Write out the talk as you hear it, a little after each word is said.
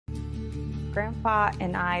Grandpa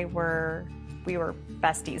and I we were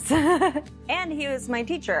besties. And he was my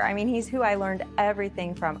teacher. I mean, he's who I learned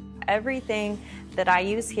everything from. Everything that I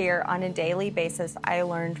use here on a daily basis, I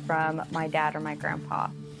learned from my dad or my grandpa.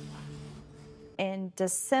 In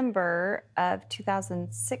December of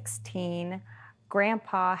 2016,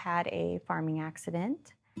 Grandpa had a farming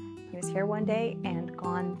accident. He was here one day and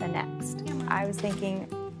gone the next. I was thinking,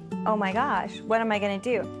 oh my gosh, what am I gonna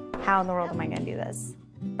do? How in the world am I gonna do this?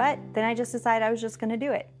 But then I just decided I was just gonna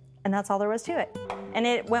do it. And that's all there was to it. And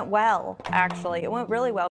it went well, actually. It went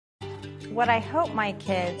really well. What I hope my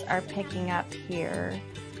kids are picking up here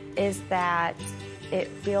is that it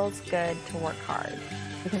feels good to work hard,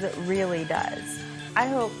 because it really does. I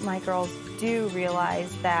hope my girls do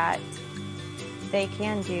realize that they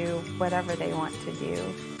can do whatever they want to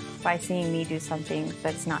do by seeing me do something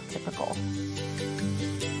that's not typical.